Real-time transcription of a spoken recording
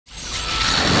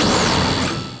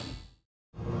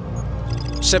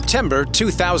September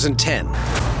 2010.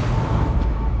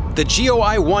 The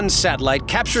GOI-1 satellite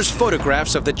captures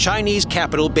photographs of the Chinese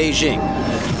capital, Beijing.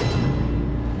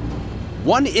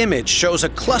 One image shows a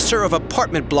cluster of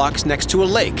apartment blocks next to a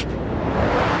lake.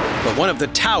 But one of the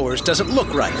towers doesn't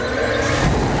look right.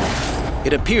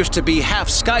 It appears to be half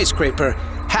skyscraper,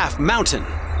 half mountain.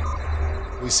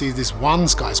 We see this one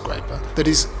skyscraper that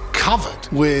is covered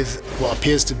with what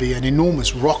appears to be an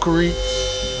enormous rockery.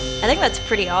 I think that's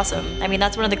pretty awesome. I mean,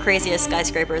 that's one of the craziest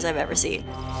skyscrapers I've ever seen.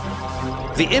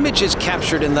 The image is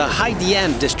captured in the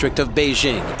Haidian district of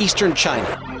Beijing, eastern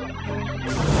China.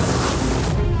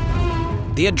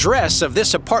 The address of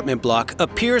this apartment block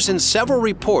appears in several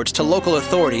reports to local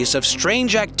authorities of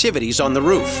strange activities on the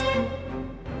roof.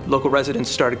 Local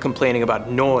residents started complaining about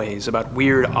noise, about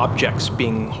weird objects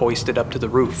being hoisted up to the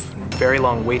roof, and very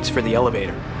long waits for the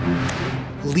elevator.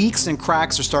 Leaks and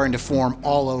cracks are starting to form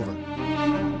all over.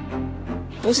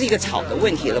 不是一个草的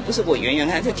问题了，不是我原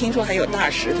来就听说还有大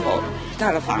石头、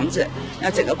大的房子，那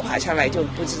整个垮下来就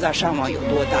不知道伤亡有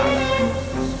多大了。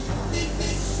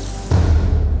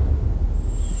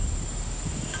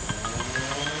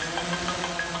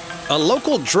A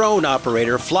local drone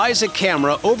operator flies a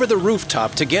camera over the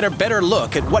rooftop to get a better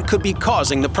look at what could be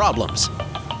causing the problems.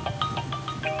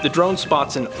 The drone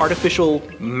spots an artificial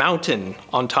mountain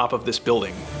on top of this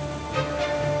building,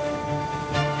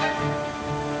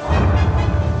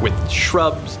 with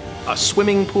shrubs, a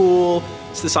swimming pool.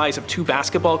 It's the size of 2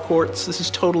 basketball courts. This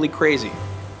is totally crazy.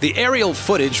 The aerial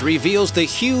footage reveals the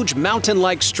huge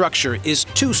mountain-like structure is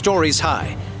 2 stories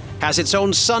high, has its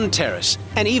own sun terrace,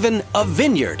 and even a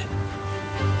vineyard.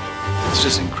 It's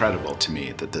just incredible to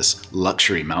me that this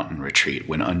luxury mountain retreat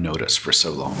went unnoticed for so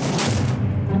long.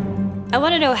 I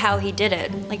want to know how he did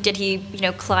it. Like, did he,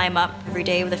 climb up every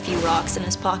day with a few rocks in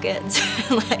his pockets?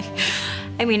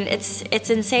 I mean, it's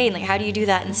insane. Like, how do you do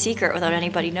that in secret without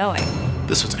anybody knowing?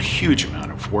 This was a huge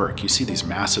amount of work. You see these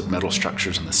massive metal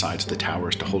structures on the sides of the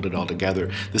towers to hold it all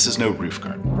together. This is no roof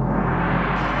garden.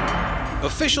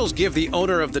 Officials give the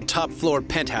owner of the top floor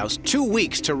penthouse 2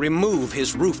 weeks to remove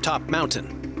his rooftop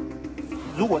mountain.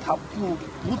 如果他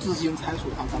不自行拆除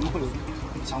的话，咱们会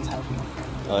强拆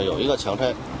除。有一个强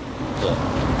拆，对。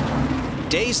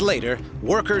Days later,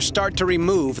 workers start to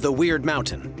remove the weird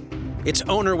mountain. Its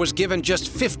owner was given just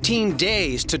 15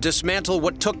 days to dismantle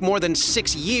what took more than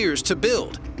 6 years to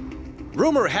build.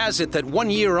 Rumor has it that 1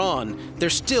 year on, they're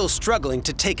still struggling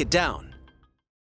to take it down.